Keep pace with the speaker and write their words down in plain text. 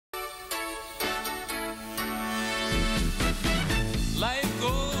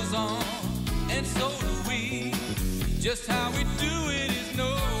Just how we do it is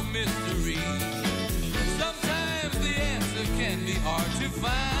no mystery. Sometimes the answer can be hard to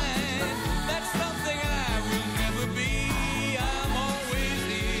find. That's something I will never be. I'm always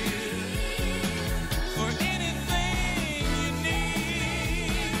here for anything you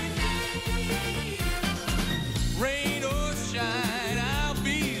need. Rain or shine, I'll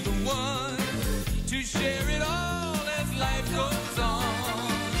be the one to share it all as life goes on.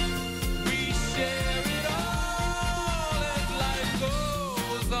 We share it all as life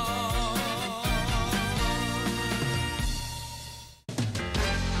goes on.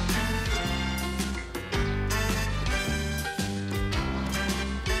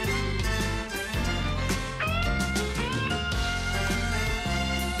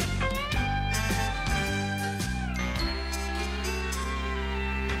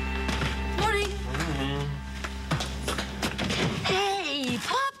 Morning. Hey,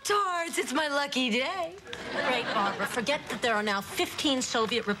 Pop-Tarts! It's my lucky day. Great, Barbara. Forget that there are now 15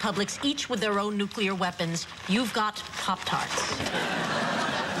 Soviet republics, each with their own nuclear weapons. You've got Pop-Tarts.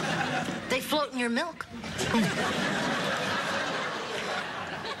 They float in your milk.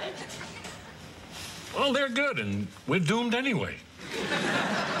 Well, they're good, and we're doomed anyway.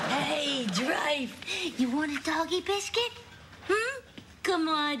 Hey, Drive, you want a doggy biscuit? Come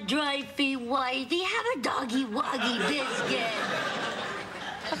on, Dreyfy wifey, have a doggy-woggy biscuit.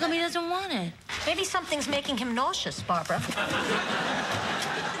 How come he doesn't want it? Maybe something's making him nauseous, Barbara.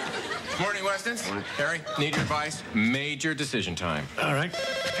 Morning, Westons. Harry, need your advice? Major decision time. All right.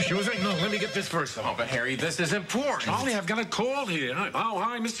 Sure thing. No, let me get this first. Oh, but Harry, this is important. Charlie, I've got a call here. Oh,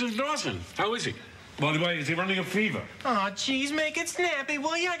 hi, Mr. Dawson. How is he? By the way, is he running a fever? Oh, geez, make it snappy,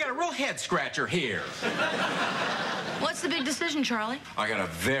 will you? I got a real head scratcher here. What's the big decision, Charlie? I got a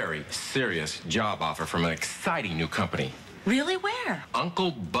very serious job offer from an exciting new company. Really? Where? Uncle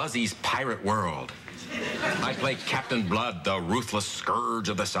Buzzy's Pirate World. I play Captain Blood, the ruthless scourge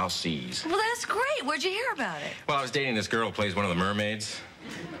of the South Seas. Well, that's great. Where'd you hear about it? Well, I was dating this girl who plays one of the mermaids.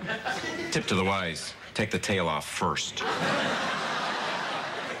 Tip to the wise, take the tail off first.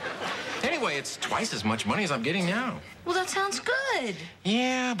 Anyway, it's twice as much money as I'm getting now. Well, that sounds good.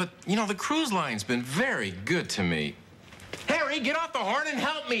 Yeah, but, you know, the cruise line's been very good to me. Harry, get off the horn and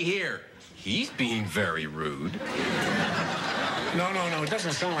help me here. He's being very rude. No. It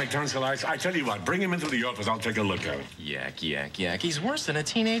doesn't sound like tonsillitis. I tell you what, bring him into the office. I'll take a look at him. Yak. He's worse than a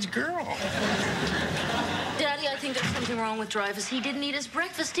teenage girl. Daddy, I think there's something wrong with Dreyfuss. He didn't eat his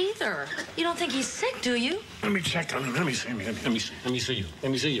breakfast either. You don't think he's sick, do you? Let me check on him. Let me see you.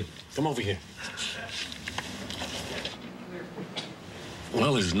 Come over here.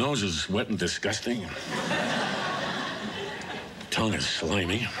 Well, his nose is wet and disgusting. Tongue is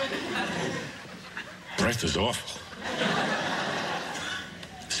slimy. Breath is awful.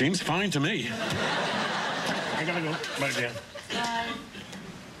 Seems fine to me. I gotta go. Bye, Dan. Bye.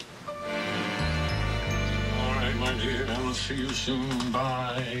 All right, my dear. I'll see you soon.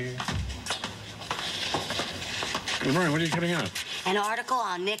 Bye. Hey, Murray, what are you cutting out? An article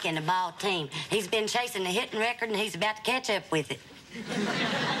on Nick and the ball team. He's been chasing the hitting record, and he's about to catch up with it.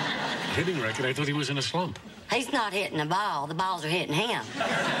 Hitting record? I thought he was in a slump. He's not hitting the ball. The balls are hitting him.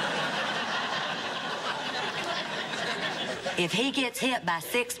 If he gets hit by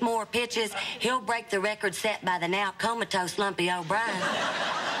 6 more pitches, he'll break the record set by the now comatose Lumpy O'Brien.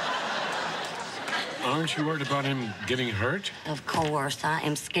 Aren't you worried about him getting hurt? Of course, I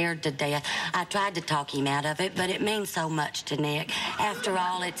am scared to death. I tried to talk him out of it, but it means so much to Nick. After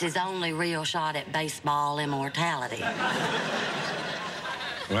all, it's his only real shot at baseball immortality.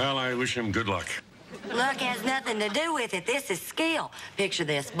 Well, I wish him good luck. Luck has nothing to do with it. This is skill. Picture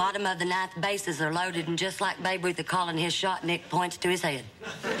this. Bottom of the 9th bases are loaded, and just like Babe Ruth calling his shot, Nick points to his head.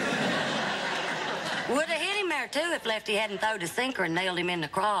 Would have hit him there, too, if Lefty hadn't thrown a sinker and nailed him in the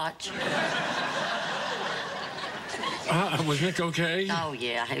crotch. Was Nick okay? Oh,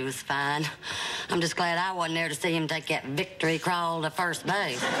 yeah, he was fine. I'm just glad I wasn't there to see him take that victory crawl to first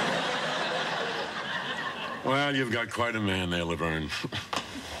base. Well, you've got quite a man there, Laverne.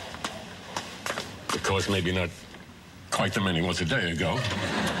 Of course, maybe not quite the man he was a day ago.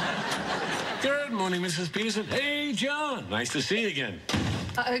 Good morning, Mrs. Peterson. Hey, John. Nice to see you again.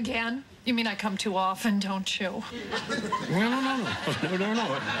 Again? You mean I come too often, don't you? No. Of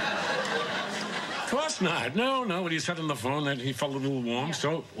course not. No. When he said on the phone that he felt a little warm,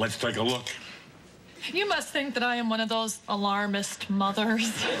 so let's take a look. You must think that I am one of those alarmist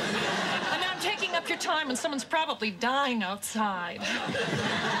mothers. And I'm taking up your time when someone's probably dying outside.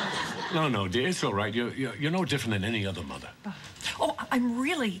 No, dear, it's all right. You're no different than any other mother. Oh, I'm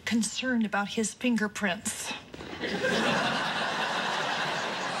really concerned about his fingerprints.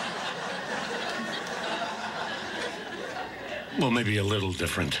 Well, maybe a little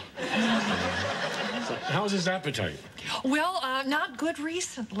different. So how's his appetite? Well, not good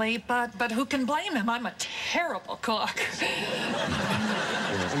recently, but who can blame him? I'm a terrible cook.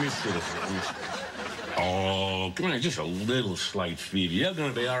 Let me see this. Oh, come on, just a little slight fever. You're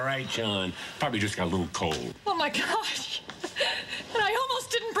gonna be all right, John. Probably just got a little cold. Oh, my gosh. And I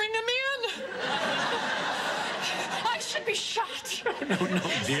almost didn't bring him in. I should be shot. No,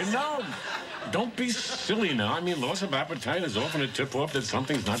 dear, no. Don't be silly now. I mean, loss of appetite is often a tip-off that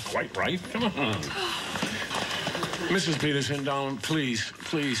something's not quite right. Come on. Mrs. Peterson, darling, please,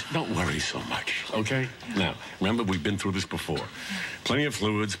 don't worry so much, okay? Now, remember, we've been through this before. Plenty of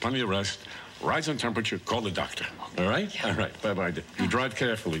fluids, plenty of rest. Rise in temperature, call the doctor. All right? Yeah. All right, bye-bye. You drive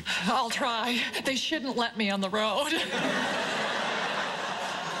carefully. I'll try. They shouldn't let me on the road.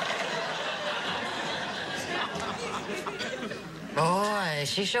 Boy,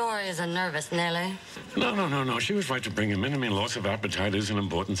 she sure is a nervous Nellie. No. She was right to bring him in. I mean, loss of appetite is an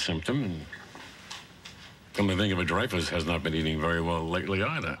important symptom. And come to think of it, Dreyfuss has not been eating very well lately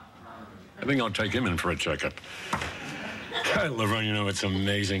either. I think I'll take him in for a checkup. God, Laverne, you know, it's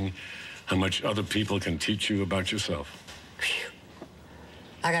amazing how much other people can teach you about yourself. Whew.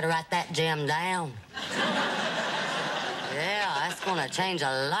 I gotta write that gem down. Yeah, that's gonna change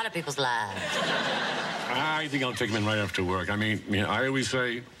a lot of people's lives. I think I'll take him in right after work. I mean, I always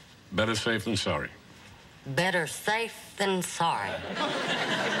say, better safe than sorry. Better safe than sorry.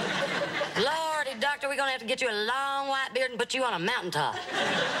 Lordy, doctor, we're gonna have to get you a long white beard and put you on a mountaintop.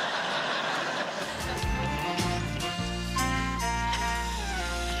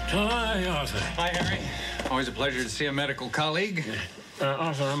 Hi, Arthur. Hi, Harry. Always a pleasure to see a medical colleague.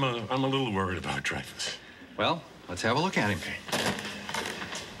 Arthur, I'm a little worried about Dreyfuss. Well, let's have a look at him.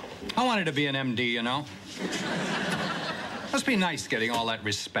 I wanted to be an MD, you know. Must be nice getting all that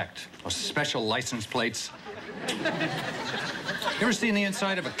respect. Those special license plates. You ever seen the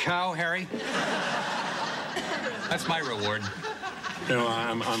inside of a cow, Harry? That's my reward. No,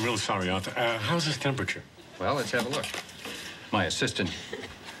 I'm real sorry, Arthur. How's his temperature? Well, let's have a look. My assistant.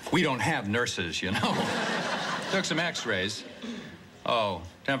 We don't have nurses, you know. Took some x-rays. Oh,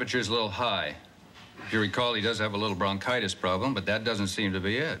 temperature's a little high. If you recall, he does have a little bronchitis problem, but that doesn't seem to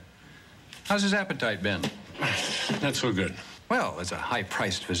be it. How's his appetite been? Not so good. Well, as a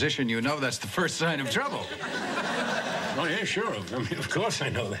high-priced physician, you know that's the first sign of trouble. Oh, yeah, sure. I mean, of course I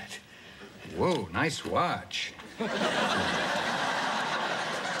know that. Whoa, nice watch.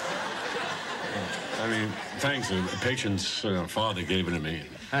 I mean, thanks. The patient's father gave it to me.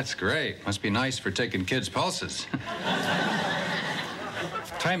 That's great. Must be nice for taking kids' pulses.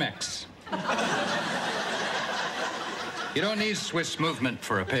 Timex. You don't need Swiss movement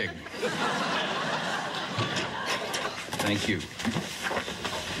for a pig. Thank you.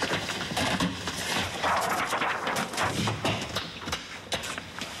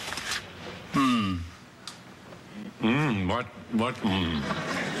 What?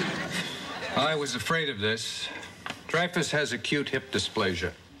 I was afraid of this. Dreyfuss has acute hip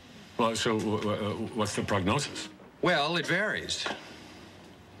dysplasia. Well, so what's the prognosis? Well, it varies.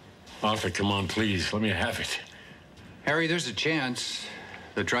 Arthur, come on, please. Let me have it. Harry, there's a chance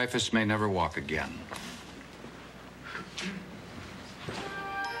that Dreyfuss may never walk again.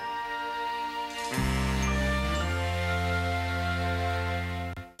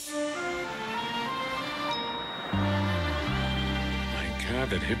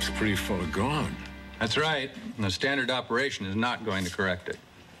 That hip's pretty far gone. That's right. And the standard operation is not going to correct it.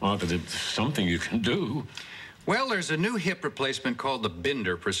 Arthur, there's something you can do. Well, there's a new hip replacement called the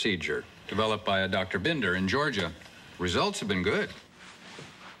Binder procedure, developed by a Dr. Binder in Georgia. Results have been good.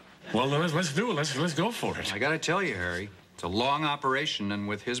 Well, let's do it. Let's go for it. I gotta tell you, Harry, it's a long operation, and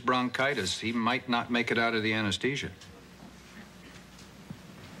with his bronchitis, he might not make it out of the anesthesia.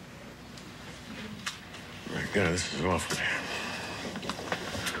 My God, this is awful.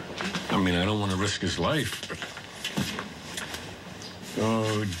 I mean, I don't want to risk his life, but...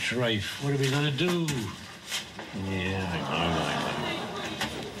 Oh, Dreif, what are we going to do? Yeah, I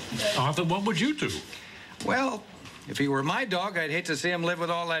know. Arthur, what would you do? Well, if he were my dog, I'd hate to see him live with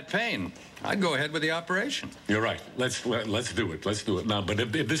all that pain. I'd go ahead with the operation. You're right. Let's do it. Let's do it now. But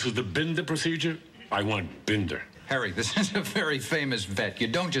if this is the Binder procedure, I want Binder. Harry, this is a very famous vet. You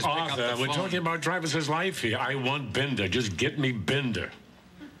don't just pick up the phone. We're talking about Dreyfuss's life here. I want Binder. Just get me Binder.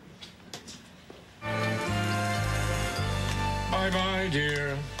 Bye-bye,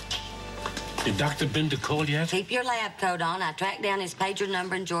 dear. Did Dr. Binder call yet? Keep your lab coat on. I tracked down his pager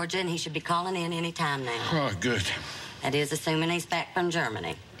number in Georgia, and he should be calling in any time now. Oh, good. That is assuming he's back from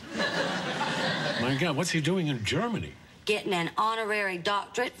Germany. My God, what's he doing in Germany? Getting an honorary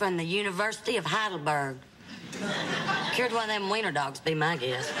doctorate from the University of Heidelberg. Cured one of them wiener dogs, be my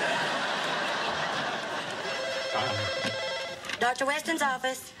guess. Dr. Weston's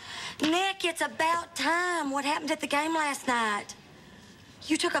office. Nick, it's about time. What happened at the game last night?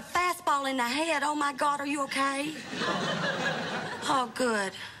 You took a fastball in the head. Oh, my God, are you okay? Oh,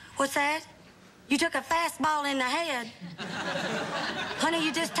 good. What's that? You took a fastball in the head. Honey,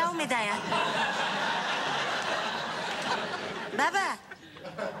 you just told me that. Bye-bye.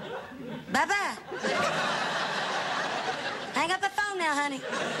 Bye-bye. Hang up the phone now, honey.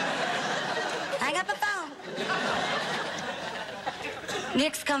 Hang up the phone.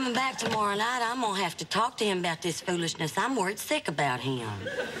 Nick's coming back tomorrow night. I'm gonna have to talk to him about this foolishness. I'm worried sick about him.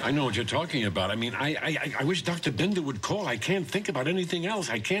 I know what you're talking about. I mean, I wish Dr. Bender would call. I can't think about anything else.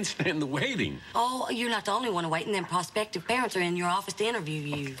 I can't stand the waiting. Oh, you're not the only one waiting. Them prospective parents are in your office to interview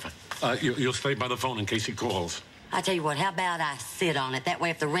you. You'll stay by the phone in case he calls. I tell you what, how about I sit on it? That way,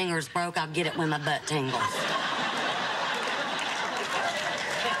 if the ringer's broke, I'll get it when my butt tingles.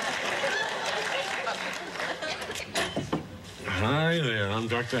 Hi there, I'm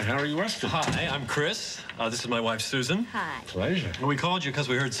Dr. Harry Weston. Hi, I'm Chris. This is my wife, Susan. Hi. Pleasure. We called you because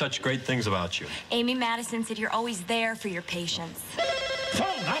we heard such great things about you. Amy Madison said you're always there for your patients. Phone,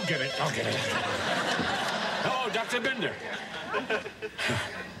 I'll get it. Hello, Dr. Bender.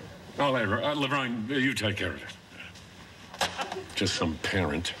 Oh, Laverne, you take care of it. Just some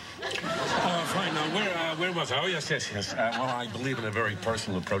parent. Fine. Now, where was I? Oh, yes. Well, I believe in a very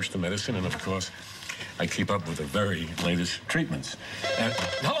personal approach to medicine, and of course, I keep up with the very latest treatments.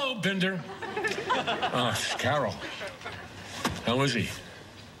 Hello, Bender. It's Carol. How is he?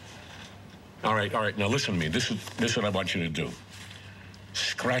 All right. Now, listen to me. This is what I want you to do.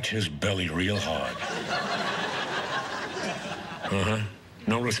 Scratch his belly real hard.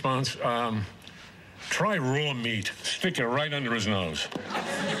 No response? Try raw meat. Stick it right under his nose.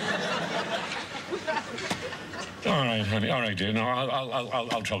 All right, honey. All right, dear. No,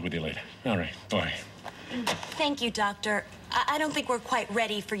 I'll talk with you later. All right. Bye. Thank you, doctor. I don't think we're quite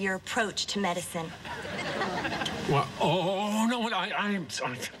ready for your approach to medicine. Well, oh no, I'm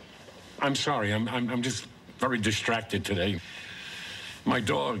sorry. I'm just very distracted today. My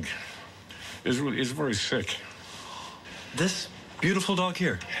dog is very sick. This beautiful dog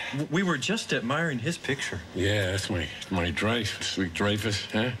here. We were just admiring his picture. Yeah, that's my Dreyfuss, sweet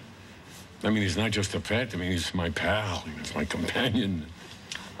Dreyfuss, huh? I mean, he's not just a pet. I mean, he's my pal. He's my companion.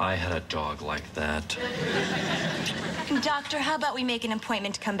 I had a dog like that. Doctor, how about we make an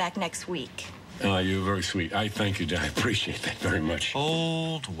appointment to come back next week? Oh, you're very sweet. I thank you, Dad. I appreciate that very much.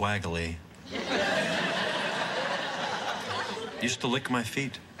 Old Waggly. Used to lick my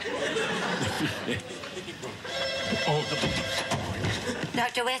feet.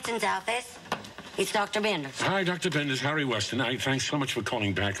 Dr. Weston's office. It's Dr. Bender. Hi, Dr. Bender. Harry Weston. Thanks so much for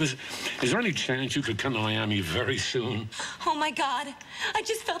calling back. Is there any chance you could come to Miami very soon? Oh, my God. I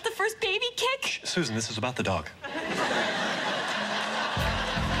just felt the first baby kick. Shh, Susan, this is about the dog.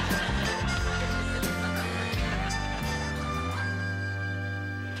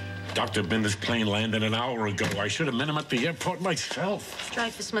 Dr. Bender's plane landed an hour ago. I should have met him at the airport myself.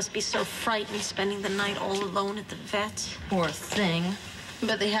 Dreyfuss must be so frightened spending the night all alone at the vet. Poor thing.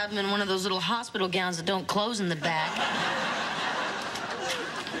 But they have him in one of those little hospital gowns that don't close in the back.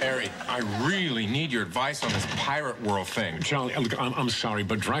 Harry, I really need your advice on this pirate world thing. Charlie, look, I'm sorry,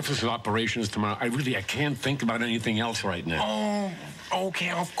 but Dreyfuss's operation is tomorrow. I can't think about anything else right now. Oh,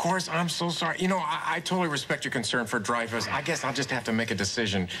 okay, of course. I'm so sorry. You know, I totally respect your concern for Dreyfuss. I guess I'll just have to make a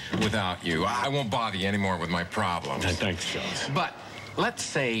decision without you. I won't bother you anymore with my problems. Thanks, Charles. But let's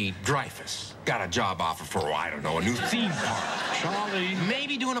say Dreyfuss got a job offer for, I don't know, a new theme park. Charlie.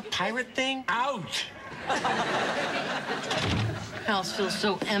 Maybe doing a pirate thing? Out! House feels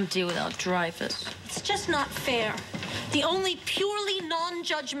so empty without Dreyfuss. It's just not fair. The only purely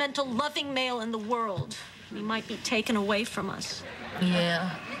non-judgmental, loving male in the world. He might be taken away from us.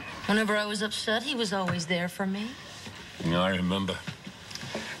 Yeah. Whenever I was upset, he was always there for me. You know, I remember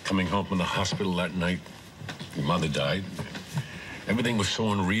coming home from the hospital that night. Your mother died. Everything was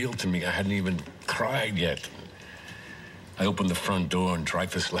so unreal to me, I hadn't even cried yet. I opened the front door, and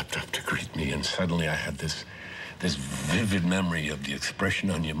Dreyfuss leapt up to greet me, and suddenly I had this vivid memory of the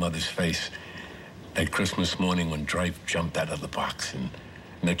expression on your mother's face that Christmas morning when Dreyf jumped out of the box and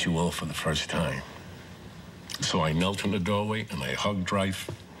met you all for the first time. So I knelt in the doorway, and I hugged Dreyf,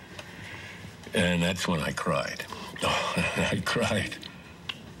 and that's when I cried. Oh, I cried.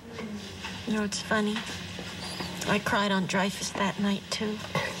 You know, it's funny. I cried on Dreyfuss that night, too.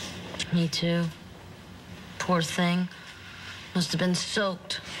 Me too. Poor thing. Must have been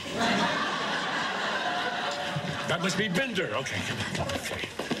soaked. That must be Bender. Okay, come on. Okay.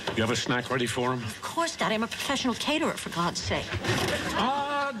 You have a snack ready for him? Of course, Daddy. I'm a professional caterer, for God's sake.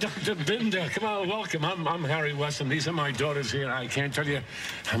 Ah, Dr. Binder. Come on, welcome. I'm Harry Weston. These are my daughters here. I can't tell you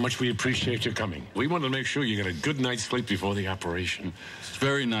how much we appreciate you coming. We want to make sure you get a good night's sleep before the operation. It's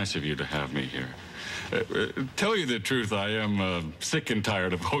very nice of you to have me here. Tell you the truth, I am sick and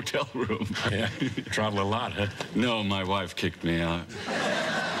tired of hotel rooms. Yeah, you travel a lot, huh? No, my wife kicked me out.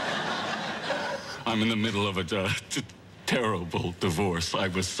 I'm in the middle of a terrible divorce. I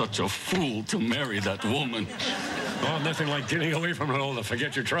was such a fool to marry that woman. Oh, nothing like getting away from it all to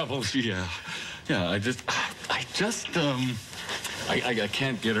forget your troubles. Yeah, I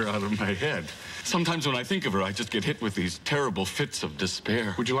can't get her out of my head. Sometimes when I think of her, I just get hit with these terrible fits of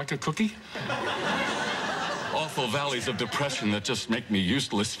despair. Would you like a cookie? Awful valleys of depression that just make me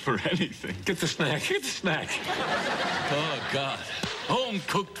useless for anything. Get the snack. Get the snack. Oh, God.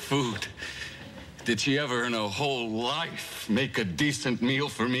 Home-cooked food. Did she ever in her whole life make a decent meal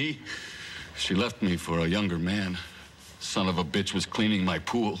for me? She left me for a younger man. Son of a bitch was cleaning my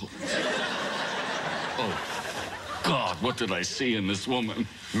pool. Oh, God, what did I see in this woman?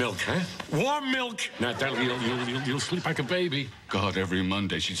 Milk, huh? Warm milk. Not that you'll sleep like a baby. God, every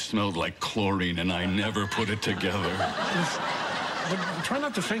Monday she smelled like chlorine, and I never put it together. But try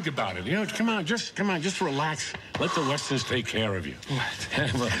not to think about it. You know, come on, just relax. Let the Westons take care of you. What?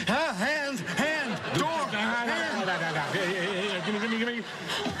 Hand, door, Give me.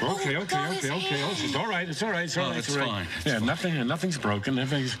 Okay. Oh, it's all right. It's all right. It's fine. Yeah, nothing's broken.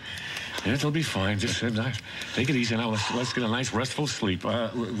 It'll be fine. Just take it easy now. Let's get a nice restful sleep.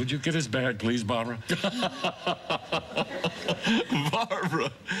 Would you get his bag, please, Barbara?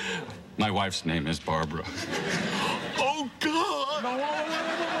 Barbara. My wife's name is Barbara. Oh, God!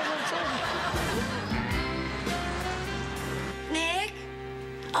 Nick?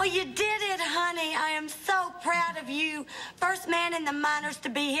 Oh, you did it, honey. I am so proud of you. First man in the minors to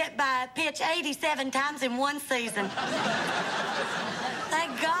be hit by a pitch 87 times in one season.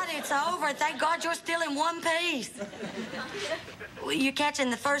 Thank God it's over. Thank God you're still in one piece. You're catching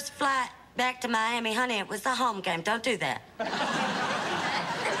the first flight back to Miami. Honey, it was a home game. Don't do that.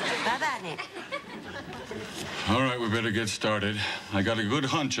 Bye-bye, Nick. All right, we better get started. I got a good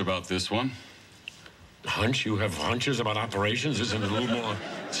hunch about this one. Hunch? You have hunches about operations? Isn't it a little more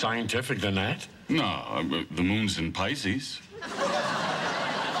scientific than that? No, the moon's in Pisces.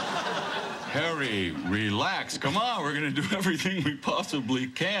 Harry, relax. Come on, we're going to do everything we possibly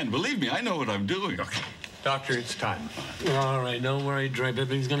can. Believe me, I know what I'm doing. Okay. Doctor, it's time. All right, don't worry, Dreyfuss.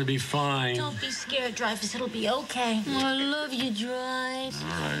 Everything's going to be fine. Don't be scared, Dreyfuss. It'll be okay. Oh, I love you, Dreyfuss.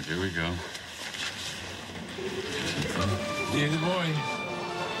 All right, here we go. Yeah, good boy.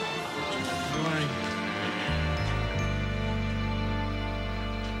 Good boy.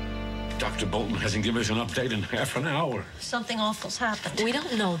 Dr. Bolton hasn't given us an update in half an hour. Something awful's happened. We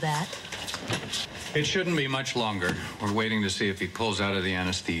don't know that. It shouldn't be much longer. We're waiting to see if he pulls out of the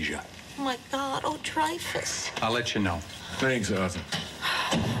anesthesia. Oh, my God. Oh, Dreyfuss. I'll let you know. Thanks, Arthur.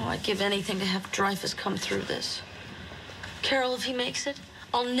 Oh, I'd give anything to have Dreyfuss come through this. Carol, if he makes it,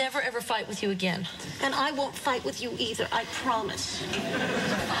 I'll never, ever fight with you again. And I won't fight with you either, I promise.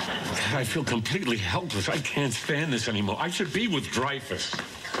 I feel completely helpless. I can't stand this anymore. I should be with Dreyfuss.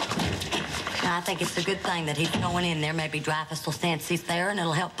 I think it's a good thing that he's going in there. Maybe Dreyfuss will sense he's there, and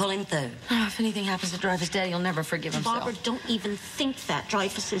it'll help pull him through. Oh, if anything happens to Dreyfuss, Daddy will never forgive himself. Barbara, don't even think that.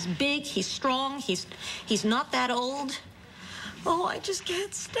 Dreyfuss is big, he's strong, he's not that old. Oh, I just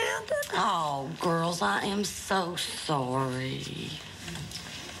can't stand it. Oh, girls, I am so sorry.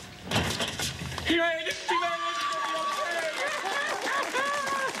 He made it! He made it!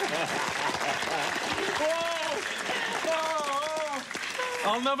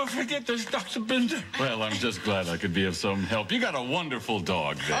 I'll never forget this, Dr. Binder. Well, I'm just glad I could be of some help. You got a wonderful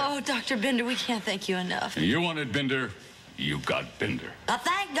dog there. Oh, Dr. Binder, we can't thank you enough. You wanted Binder, you got Binder.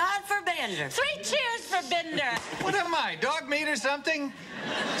 Thank God for Bender. 3 cheers for Binder. What am I, dog meat or something?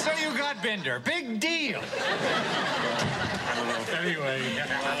 So you got Binder. Big deal. Anyway.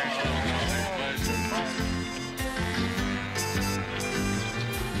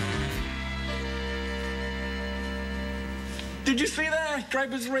 Did you see that?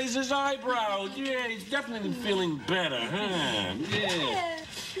 Dreyfuss raised his eyebrows. Yeah, he's definitely feeling better, huh? Yeah.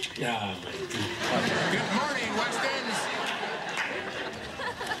 Yeah. Good morning, Westons.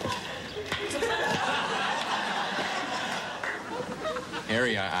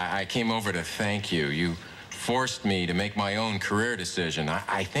 Harry, I came over to thank you. You forced me to make my own career decision.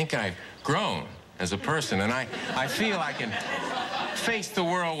 I think I've grown as a person, and I feel I can face the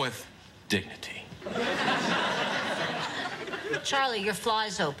world with dignity. Charlie, your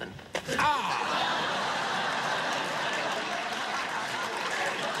fly's open.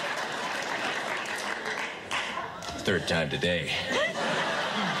 Third time today.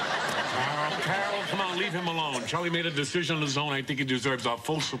 Carol, come on, leave him alone. Charlie made a decision on his own. I think he deserves our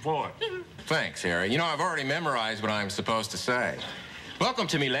full support. Thanks, Harry. You know, I've already memorized what I'm supposed to say. Welcome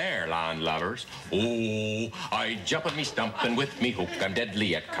to me lair, land lovers. Oh, I jump at me stump and with me hook, I'm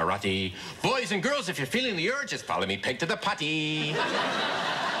deadly at karate. Boys and girls, if you're feeling the urge, just follow me peg to the potty.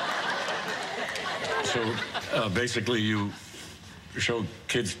 So, basically, you show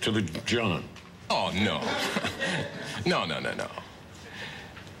kids to the John. Oh, no. No.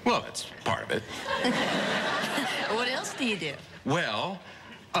 Well, that's part of it. What else do you do? Well,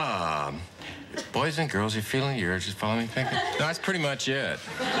 boys and girls, you're feeling the urge, just follow me peg. No, that's pretty much it.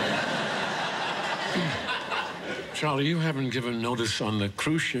 Charlie, you haven't given notice on the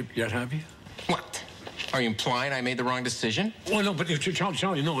cruise ship yet, have you? What? Are you implying I made the wrong decision? Well, no, but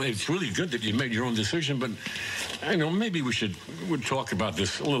Charlie, no, it's really good that you made your own decision, but, I know, maybe we'd talk about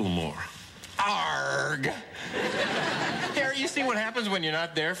this a little more. Arg! Harry, you see what happens when you're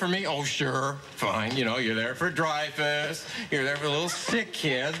not there for me? Oh, sure, fine. You know, you're there for Dreyfuss. You're there for little sick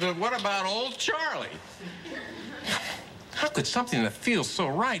kids. But what about old Charlie? How could something that feels so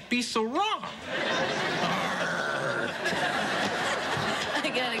right be so wrong?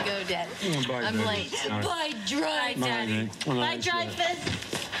 I gotta go, Dad. Bye, I'm baby. late. Right. Bye, Drive, Daddy. Bye,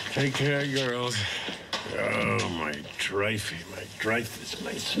 Dreyfuss. Take care, girls. Oh, my Dreyfuss,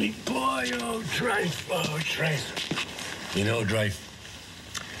 my sweet boy. Oh, Dreyfuss. You know, Dreyfuss,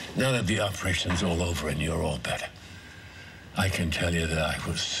 now that the operation's all over and you're all better, I can tell you that I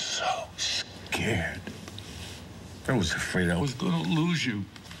was so scared. I was afraid I was going to lose you.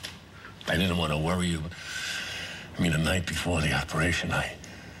 I didn't want to worry you. I mean, the night before the operation, I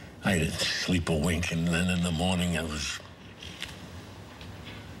didn't sleep a wink, and then in the morning, I was...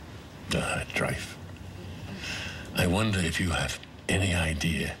 Dreyfuss. I wonder if you have any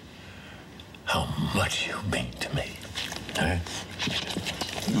idea how much you mean to me. Huh?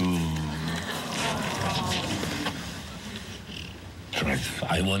 Dreyfuss,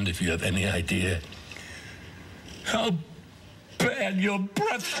 I wonder if you have any idea how bad your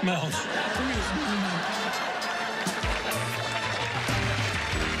breath smells.